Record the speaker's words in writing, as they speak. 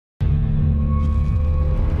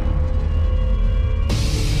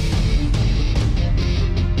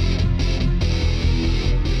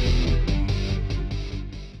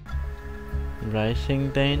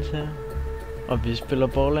RisingDanes her. Og vi spiller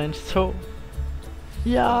Borderlands 2.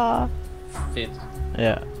 Ja! Fedt.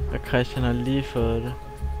 Ja, og Christian har lige fået det.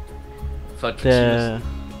 For et timer.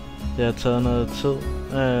 Det har taget noget tid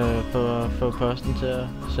for at få posten til at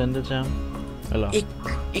sende det til ham. Eller?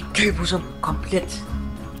 Ikke køb som komplet.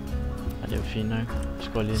 Ja, det er jo fint nok. Jeg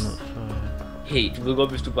skruer lige ned for... Hey, du ved godt,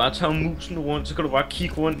 hvis du bare tager musen rundt, så kan du bare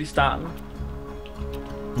kigge rundt i starten.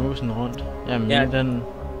 Musen rundt? Jamen, ja. Den...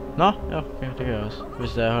 Nå, ja, okay, det kan jeg også.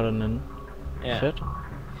 Hvis der holder den inde. Ja. Fedt.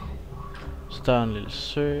 Så der er en lille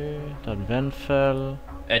sø, der er et vandfald.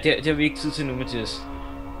 Ja, det har vi ikke tid til nu, Mathias.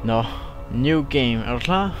 Nå, new game. Er du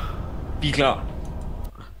klar? Vi er klar.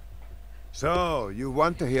 So, you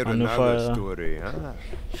want to hear another story,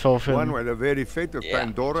 huh? One where the very fate of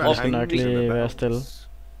Pandora hangs in the balance.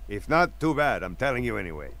 If not, too bad, I'm telling you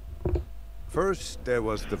anyway. First, there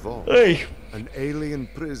was the vault. Hey. An alien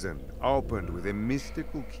prison opened with a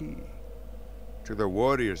mystical key. To the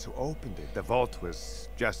warriors who opened it, the vault was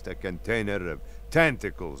just a container of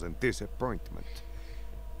tentacles and disappointment.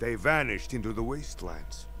 They vanished into the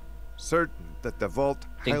wastelands, certain that the vault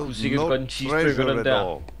held no treasure at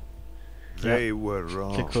all. They were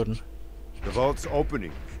wrong. The vault's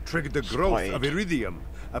opening triggered the growth of iridium,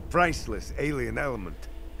 a priceless alien element.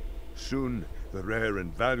 Soon, the rare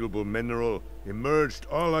and valuable mineral emerged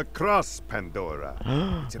all across Pandora.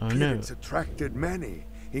 Its appearance attracted many,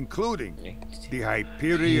 including the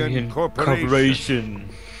Hyperion Corporation.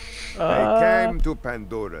 They came to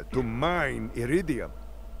Pandora to mine iridium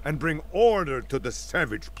and bring order to the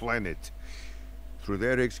savage planet. Through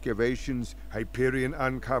their excavations, Hyperion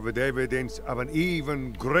uncovered evidence of an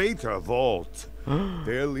even greater vault.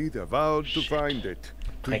 Their leader vowed to find it,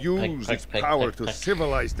 to use its power to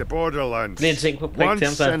civilize the Borderlands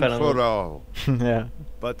once and for all.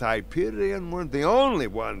 But Hyperion weren't the only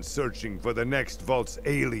ones searching for the next vault's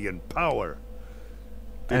alien power.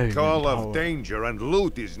 The call of danger and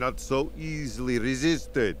loot is not so easily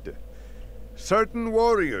resisted. Certain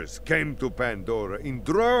warriors came to Pandora in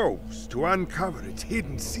droves to uncover its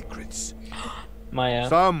hidden secrets.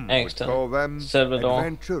 Some would call them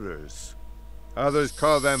adventurers. Others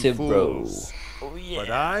call them fools. But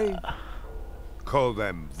I call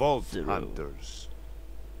them vault hunters.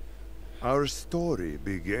 Our story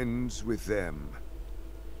begins with them,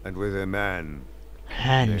 and with a man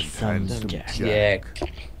Handsome Jack.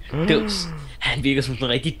 Dums. Han virker som en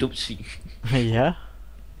rigtig dum svin. Ja.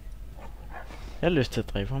 Jeg har lyst til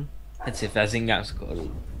at dræbe ham. Han ser faktisk ikke engang så godt ud.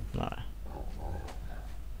 Nej.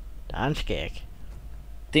 Der er en skæg.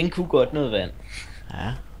 Den kunne godt noget vand.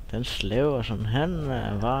 Ja, den slæver som han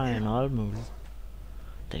er vejen og alt muligt.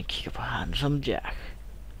 Den kigger på han som Jack.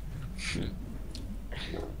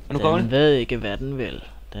 Den ved ikke hvad den vil.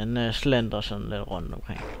 Den slender sådan lidt rundt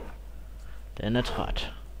omkring. Den er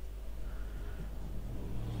træt.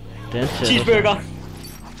 Den cheeseburger!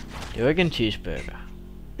 Det var ikke en cheeseburger.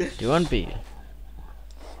 Det var en bil.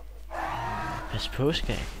 Pas på,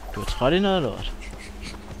 skæg. Du er træt i noget lort.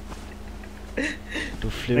 Du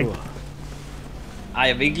flyver. Ej,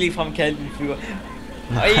 jeg vil ikke lige fremkalde den flyver.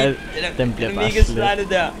 Nej, den bliver bare mega slet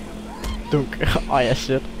der. Dunk. Ej, jeg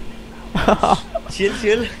shit.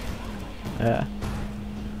 Chill. Ja.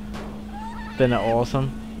 Den er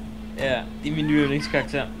awesome. Ja, det er min nye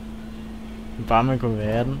yndlingskarakter. Bare man kunne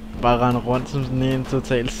være den. Bare rende rundt som sådan en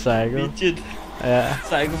total psycho. Midget. Ja.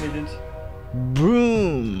 Psycho midget.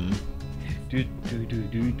 Boom.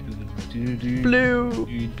 Blue.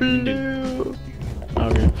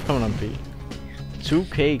 Okay, så kommer der en bil.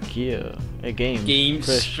 2K Gear. A game.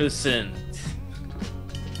 Games present.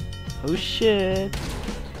 Oh shit.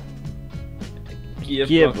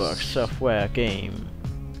 Gearbox software game.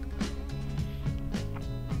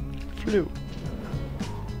 Flyv.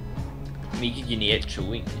 Mega genialt 2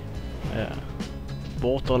 egentlig. Ja.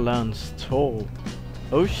 Borderlands 2.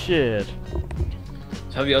 Oh shit.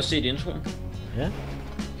 Så har vi også set introen. Ja.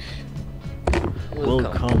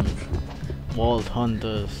 Welcome. Vault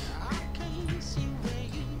Hunters.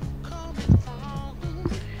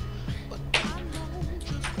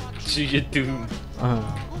 To your doom.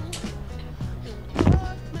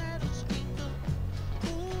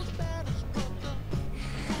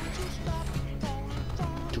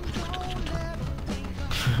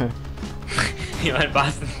 Det var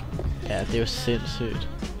bare sådan. Ja, det er jo sindssygt.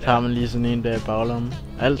 Så har man lige sådan en der i baglommen.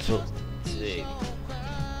 Altid.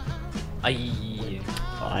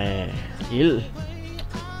 Ej, ild.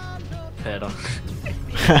 Fatter.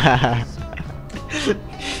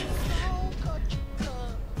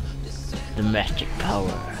 The magic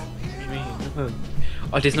power.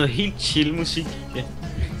 Og det er sådan noget helt chill musik. Ja.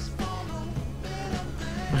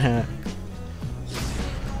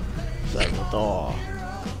 Så står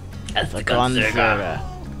Altså, The Gun Circle.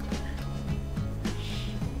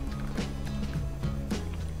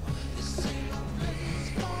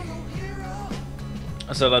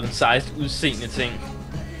 Og så er der den sejeste udseende ting.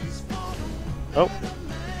 Åh,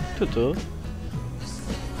 du er død.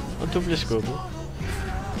 Og du bliver skubbet.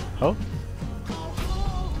 Hov.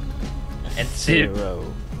 Zero.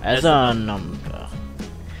 Altså number.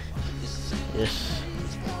 Yes.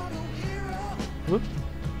 Whoop.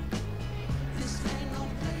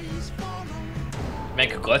 Man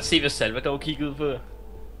kan godt se, hvad Salvador kiggede på. Ja.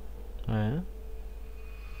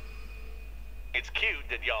 It's cute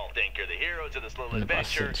that y'all think you're the heroes of this little Den er bare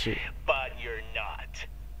adventure, sindssyg. but you're not.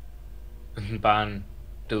 Bare en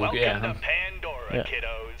dukke af Welcome to ham. Pandora, Ja.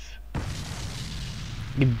 kiddos.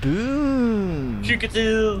 Boom.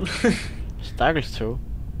 Hyggetid! Stakkels tog.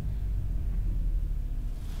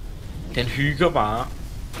 Den hygger bare.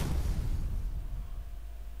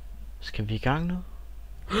 Skal vi i gang nu?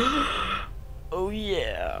 Oh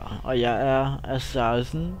yeah. Og jeg er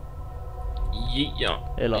Assassin. Yeah.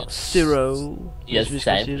 Eller Zero. Yes, Hvis vi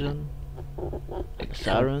skal Siren. sige sådan.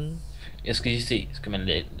 Siren. Jeg skal lige se, skal man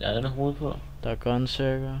lade noget hoved på? Der er Gun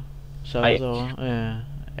Circle. Salvador.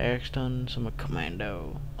 Axton, som er Commando.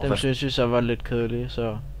 Dem hvad- synes vi så var lidt kedelige,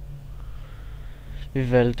 så...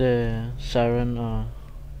 Vi valgte Siren og...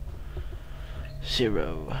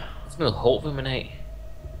 Zero. Sådan noget hår vil man have.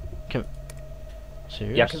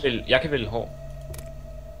 Seriøst? Jeg kan vælge hår.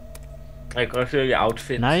 Jeg kan godt vælge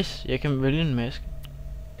outfit. Nice, jeg kan vælge en maske.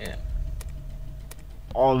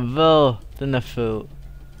 Ja. Hvad? Den er fed.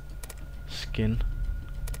 Skin.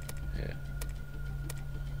 Ja.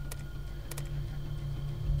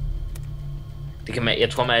 Det kan man, jeg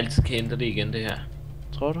tror man altid kan ændre det igen, det her.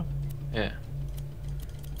 Tror du? Ja.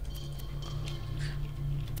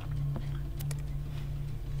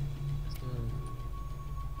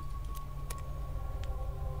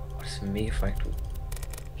 Det ser mega frækt ud.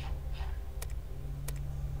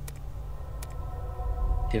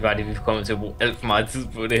 Det var det, vi kommer til at bruge alt for meget tid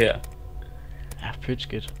på det her. Ja,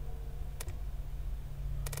 pytskidt.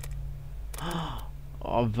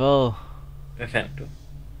 Hvad? Hvad fandt du?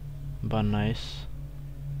 Bare nice.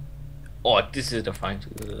 Det ser da frækt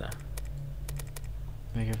ud, det der.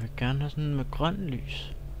 Men jeg vil gerne have sådan med grøn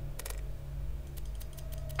lys.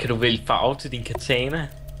 Kan du vælge farve til din katana?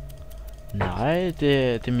 Nej,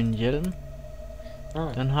 det er min hjelm.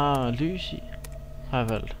 Ah. Den har lys i. Har jeg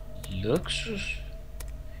valgt. Luksus.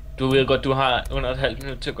 Du ved godt, du har under et halvt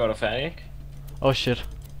minut til at gøre dig færdig, ikke? Oh shit.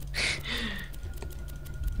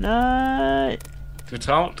 Nej. Du er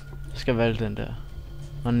travlt. Jeg skal vælge den der.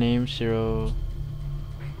 My name Zero.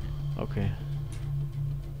 Okay.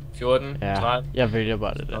 14, Ja, 13, jeg vælger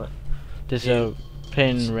bare det der. Nej. Det ser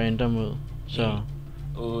pænt random ud. Så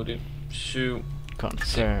 8, 7,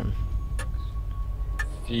 confirm.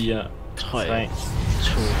 4, 3, 3.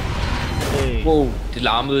 2, 1. Wow, det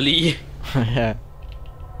larmede lige. Ja.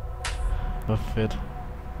 Hvor fedt.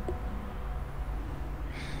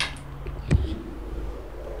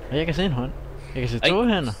 Og jeg kan se en hånd. Jeg kan se to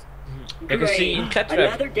hænder. Jeg kan se en cattrap.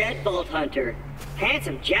 Another deadbolt hunter.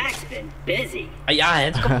 Handsome Jack's been busy. Og jeg har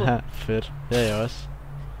handsker på. Fedt. Det er jeg også.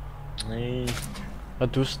 Nej.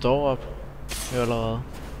 Og du står op. Allerede.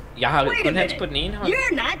 Jeg har Wait a kun handsker minute. på den ene hånd.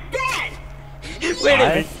 You're not dead. Wait a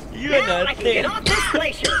Nej. minute. You're Now I not can get dead. off this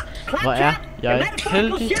glacier. Hvor er Claptrap, jeg the metaphorical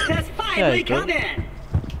heldig. ship has Jeg er finally ikke come død. in.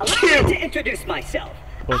 Allow me to introduce myself.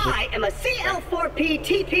 What's it? I am a CL4P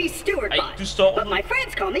TP steward Ej, bot, du står. but my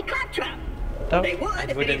friends call me Claptrap. Der. They would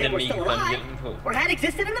if Put any in of them the were still mega fun alive hjelmen på. or had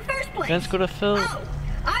existed in the first place. Den er sgu da fed.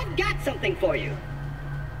 Oh, I've got something for you.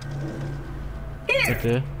 Here, Hvad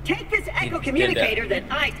er det? take this echo communicator that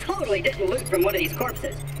I totally didn't loot from one of these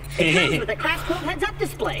corpses. It comes with a Class 12 heads-up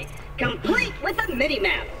display, complete with a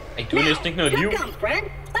mini-map. Ej, du har næsten ikke noget liv. Here comes, friend.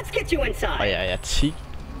 Let's get you Og inside. jeg er 10.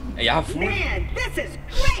 Jeg har fuld. Man, this is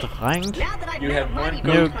great. Strengt. Now that I've You met have a one mighty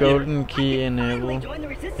New ghost golden hunter, key I can finally enabled. join the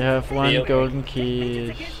resistance. You have one Yep. golden key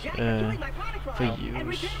Against Jack and delete my product for file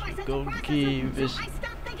and use. return my central Golden processor, key so is I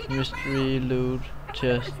stopped thinking mystery outside. loot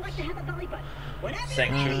chest. It's like to have a belly button. Whatever you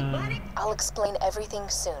Sanctuary. need, buddy. I'll explain everything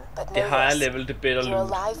soon, but Det know higher this. level, det better You're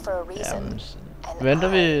loot. alive for a reason. Jamen, And venter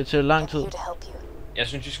I vi til lang am tid? here to help you. Jeg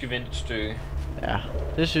synes, vi skal vente et stykke. Ja,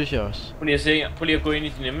 det synes jeg også. Prøv lige at se. Prøv lige at gå ind i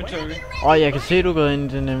din inventory. Jeg kan se, du er gået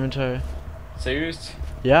ind i din inventory. Seriøst.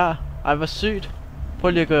 Ja, ej, hvor sygt.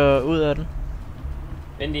 Prøv lige at gå ud af den.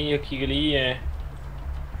 Vent lige, jeg kigger lige.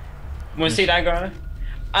 Må jeg se dig gøre det?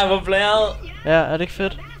 Ej, hvor blæret. Ja, er det ikke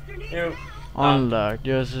fedt? Jo. Unlocked.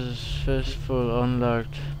 You're successful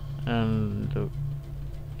unlocked. And look.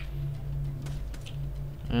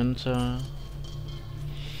 Enter.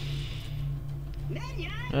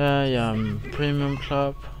 Premium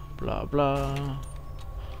Club, bla bla.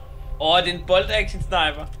 Det er en bolt-action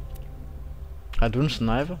sniper. Har du en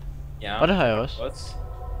sniper? Ja. Og det har jeg også. Godt.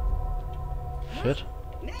 Fedt.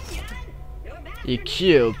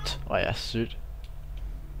 Equipped. Ja, sygt.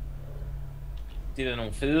 Det er da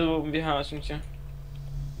nogle fede våben, vi har, synes jeg.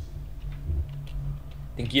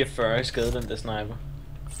 Den giver 40 skade, den der sniper.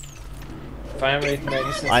 Fire rate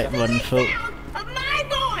magazine. Ej, hvor er den fed.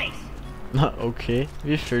 Nå, okay.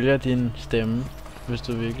 Vi følger din stemme, hvis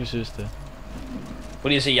du virkelig synes det. Prøv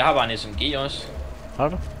lige at se, jeg har bare en SMG også. Har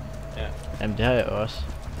du? Ja. Jamen, det har jeg også.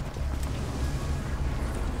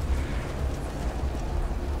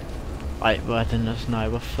 Ej, hvor er den der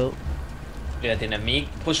sniper fed. Ja, den er mega.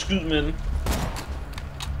 Prøv at skyde med den.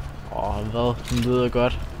 Hvad? Den lyder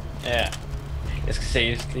godt. Ja. Jeg skal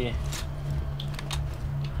seriøst lige.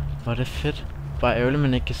 Hvor er det fedt. Bare ærgerligt,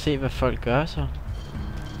 man ikke kan se, hvad folk gør så.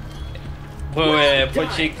 Prøv at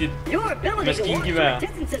tjekke dit maskingevær.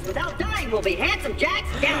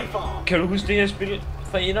 Kan du huske det her spil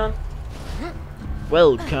fra etteren?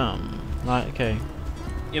 Welcome. Nej, okay.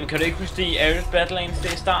 Jamen, kan du ikke huske det i Arid Badlands,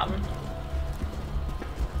 det i starten?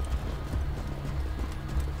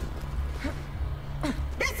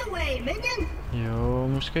 Jo,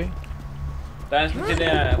 måske. Der er sådan det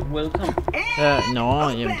der welcome. Ja,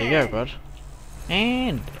 jamen det kan jeg godt.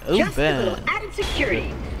 And open.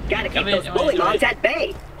 Gotta keep those bullymongs at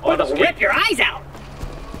bay, or they'll rip your eyes out.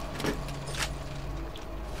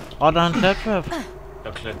 Der er en claptrap. Der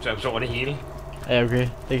er claptraps over det hele. Ja, okay.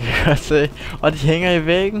 Det kan jeg godt se. Og de hænger i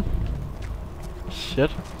væggen.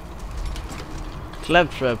 Shit.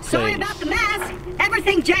 Claptrap Sorry place. about the mess.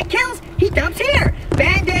 Everything Jack kills, he dumps here.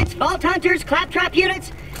 Bandits, vault hunters, claptrap units.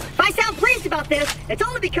 If I sound pleased about this, it's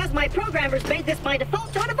only because my programmers made this my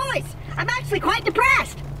default tone of voice. I'm actually quite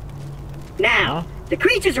depressed. Now, the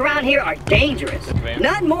creatures around here are dangerous.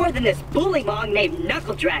 None more than this bullymong named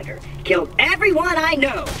Knuckle Dragger. Killed everyone I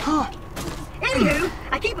know. Anywho,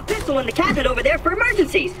 I keep a pistol in the cabinet over there for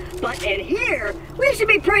emergencies. But in here, we should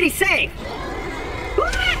be pretty safe.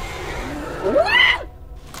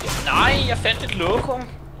 Nej, jeg fandt et lokum.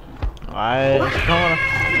 Ej, så kommer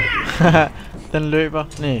der. Den løber.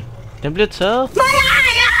 Nej, den bliver taget.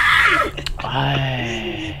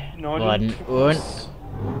 Ej, hvor er den ond.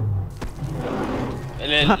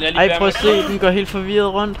 Ej, prøv at se, den går helt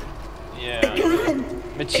forvirret rundt. Ja.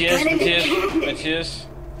 Mathias.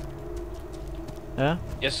 Ja?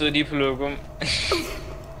 Jeg sidder lige på lokum.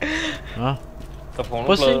 Nå.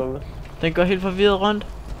 Prøv at se. Den går helt forvirret rundt.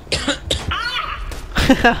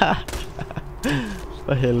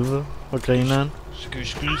 For helvede. Hvor griner han? Skal vi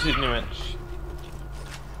skyde til den imens?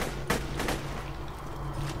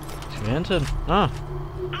 Skal vi hen til den? Nå.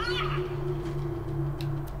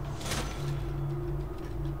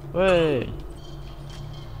 Wey.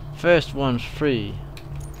 First one's free.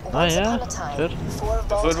 Nå ja, fedt.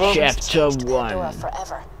 Chapter 1.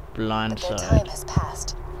 Blindside.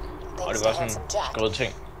 Det var sådan en skrevet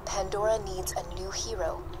ting. Pandora needs a new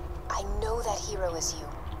hero. I know that hero is you.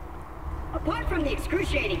 Apart from the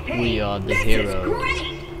excruciating pain, We are the this heroes. is great.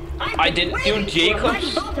 Ej, det er jo en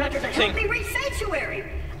Jacobs ting. Kan du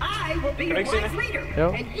ikke se det?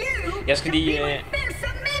 Jo. Jeg skal lige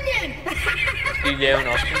lave en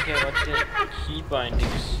opskrift her til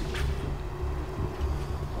keybindings.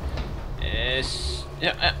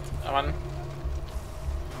 Ja, der var den.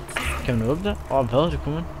 Kan man åbne det? Hvad? Det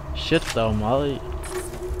kunne man. Shit, der var meget i.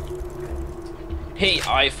 Hey,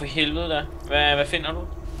 ej for helvede da. Hvad finder du?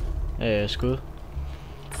 Skud.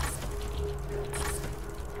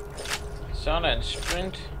 Sådan,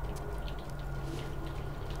 sprint.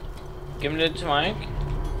 Gem lidt til mig, ikke?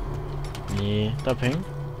 Nej, der er penge.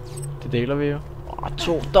 Det deler vi jo. $2,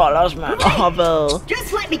 mand. Hvad?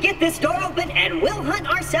 Just let me get this door open and we'll hunt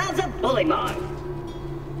ourselves a bullymong.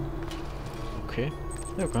 Okay,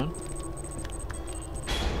 det var godt.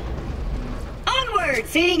 Onward,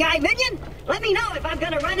 seeing eye minion. Let me know if I'm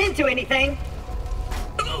gonna run into anything.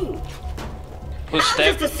 Ooh! I'll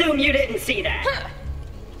just assume you didn't see that.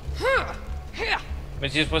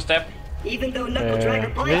 Mathias, prøv at stab. Even though Knuckle Dragger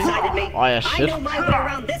blindsided me, ja, I shit. know my way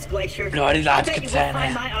around this glacier. Bloody I large bet you will katana.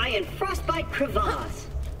 find my eye in Frostbite Crevasse.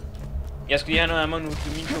 Jeg skal lige have noget af mig nu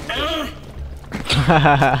til min kommentar.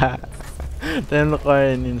 Den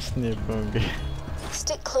røg ind i en snebunke.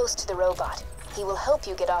 Stick close to the robot. He will help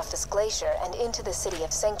you get off this glacier and into the city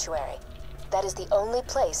of Sanctuary. That is the only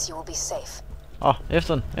place you will be safe.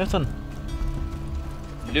 Efter den.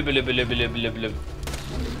 Løb.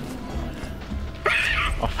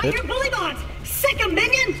 Fedt. Your bullymongs! Sick of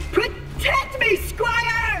minion! Protect me,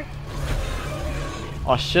 Squire!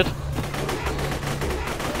 Shit.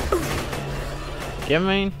 Gennem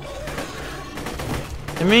en.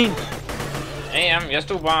 Det er min. Ja, jamen, jeg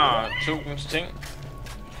stod bare og tog dens ting.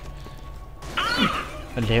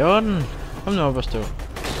 Hvad laver den? Kom nu op og stå.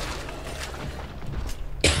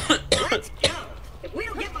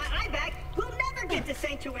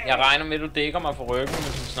 Jeg regner med, at du dækker mig for ryggen med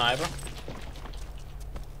din sniper.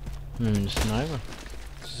 Med min sniper?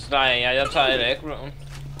 Så jeg tager et aggroen.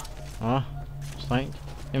 Åh, strengt.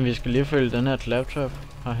 Jamen vi skal lige følge den her claptrap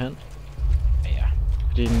herhen. Ja.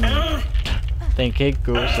 Fordi den kan ikke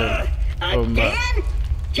gå selv. Åbenbart.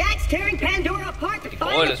 Jack's tearing Pandora apart to find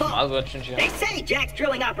the vault. They say Jack's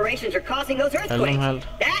drilling operations are causing those earthquakes.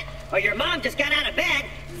 That, or your mom just got out of bed.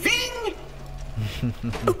 Zing!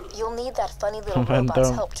 You'll need that funny little robot's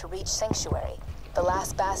help to reach Sanctuary, the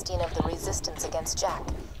last bastion of the resistance against Jack,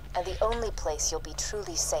 and the only place you'll be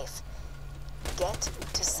truly safe. Get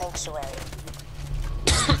to Sanctuary.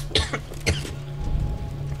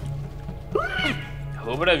 Jeg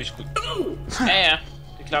håber da, vi skulle... Ja,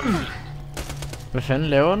 det er klart, vi fint. Hvad fanden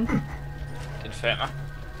laver den? Den falder.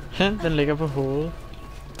 Den ligger på hovedet.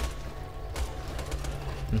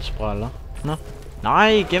 Den spræller. Nå.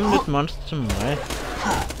 Nej, gennem et monster til mig.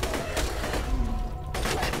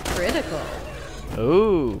 Critical.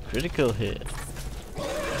 Oh, critical hit.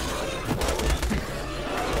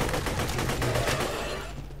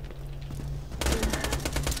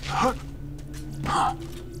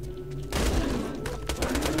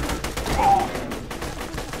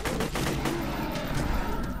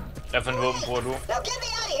 Hvad for en våben bruger du?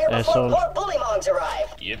 Assault.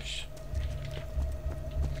 Jeps.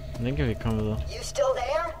 Den kan vi komme videre.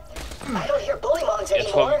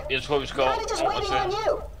 Jeg tror vi skal over til.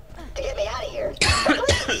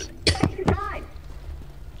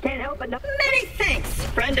 Many thanks,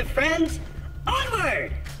 friend of friends.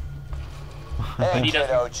 Onward! Hey,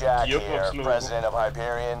 kiddo, Jack here, president of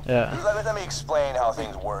Hyperion. Yeah. Let me explain how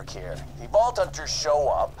things work here. The Vault Hunters show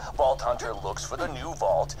up, Vault Hunter looks for the new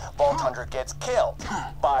vault, Vault Hunter gets killed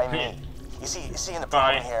by me. You see in the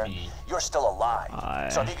problem here, you're still alive.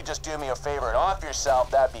 So if you could just do me a favor and off yourself,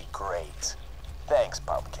 that'd be great. Thanks,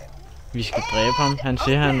 Pumpkin. Vi skal dræbe ham. Han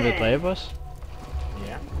siger, han vil dræbe os.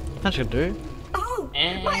 Ja. Han skal dø. Oh,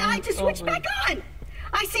 my eye just switched back on.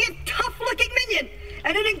 I see a tough-looking minion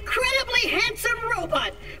and an incredibly handsome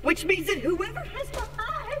robot, which means that whoever has the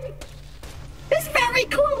eye is very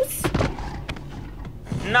close.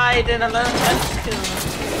 Nej, den er lavet halsket.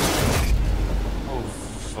 Oh,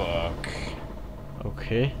 fuck.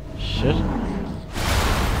 Okay, shit.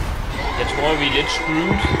 Jeg tror, vi er lidt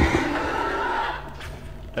screwed.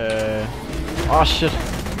 Shit.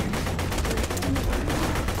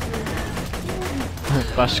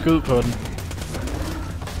 Bare skyd på den.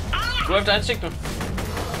 Du er efter ansigt nu.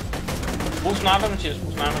 Brug sniper, Mathias.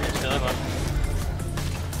 Brug sniper, det skader godt.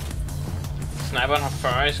 Sniperen har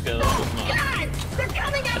 40 i skade.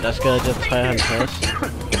 Ja, der skadede jeg 53.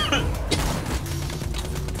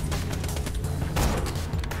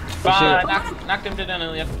 Bare nak dem det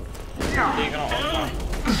dernede. Jeg ligger derovre.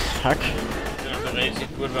 Tak. Det er rigtig.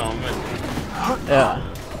 Det burde være omvendt. Ja.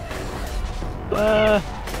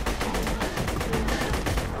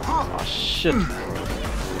 Shit.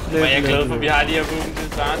 Men jeg er glad for, at vi har de her våben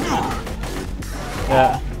til start.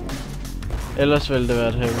 Ja. Ellers ville det være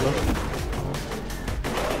et helvede.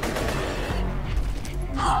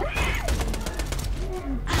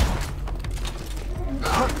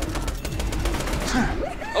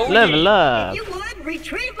 Level up! You would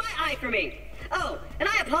retrieve my eye for me. Oh, and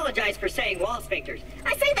I apologize for saying wall sphincters.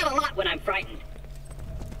 I say that a lot when I'm frightened.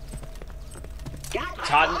 Got my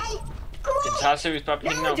eye? Great!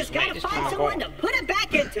 Now I just gotta find someone to put it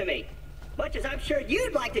back into me. Much as I'm sure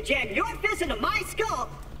you'd like to jam your fist into my skull,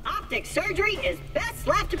 optic surgery is best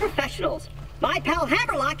left to professionals. My pal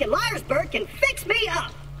Hammerlock in Liarsburg can fix me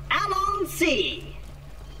up. Allons see.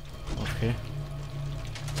 Okay.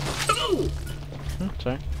 Ooh!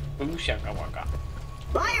 Sorry.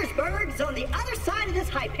 Liarsburg's on the other side of this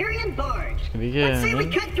Hyperion barge. Skal vi ikke... Let's say we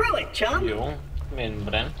cut through it, chum. Jo, men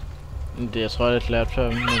hvordan? Det, jeg tror, det er et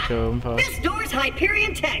laptop, man skal åbne for. This door's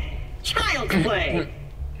Hyperion tech. Child's play.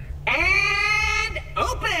 And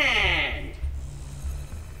open!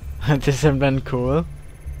 Det er simpelthen en kode.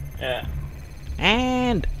 Ja.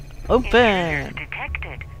 And open!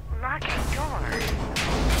 Detected. Locking door.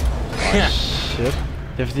 Shit.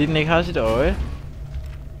 Det er fordi, den ikke har sit øje.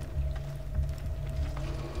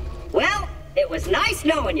 Well, it was nice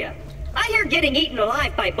knowing you. I hear getting eaten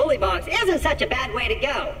alive by bullymongs isn't such a bad way to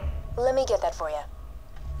go. Let me get that for you.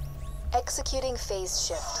 Executing phase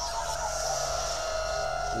shift.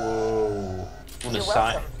 Whoa. Hun er You're sej.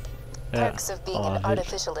 welcome. Perks of being an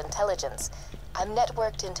artificial intelligence. I'm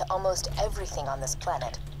networked into almost everything on this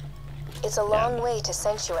planet. It's a long way to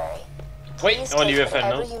Sanctuary. Please take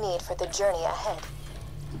whatever you need for the journey ahead.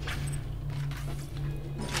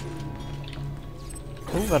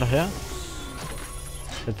 Hvad er der her?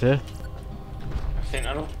 Hvad er det? Hvad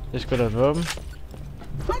finder du? Det skulle da et våben.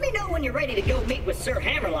 Let me know when you're ready to go meet with Sir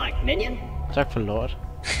Hammerlock, minion. Tak for lort.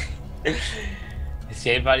 Jeg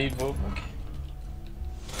siger bare lige et våben.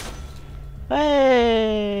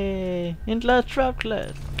 Hey! En glad trap,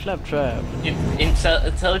 clap trap. En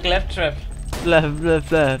taget glap trap. Bla bla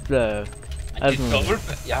bla bla.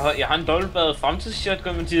 Jeg har en dobbeltbladet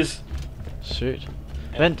fremtidsshotgun, Mathias. Sygt.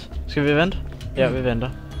 Vent, skal vi vente? Ja, vi venter.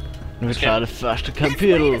 Nu er vi klar det første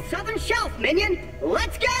kapitel. Southern Shelf, minion.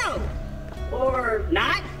 Let's go. Or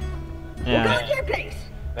not. Ja.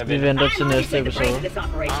 Vi venter til næste episode.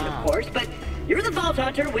 Of course, but you're the Vault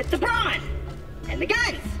Hunter with the brawn and the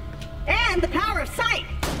guns and the power of sight,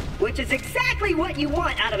 which is exactly what you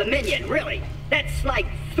want out of a minion, really. That's like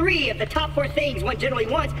 3 of the top 4 things one generally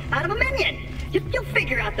wants out of a minion. You'll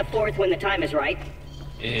figure out the 4th when the time is right.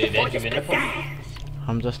 The 4th is badass.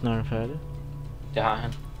 Ham der snakker færdig. Det har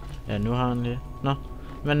han. Ja, nu har han lige. Nå,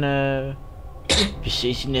 men vi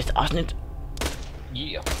ses i næste afsnit.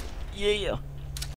 Yeah. Yeah.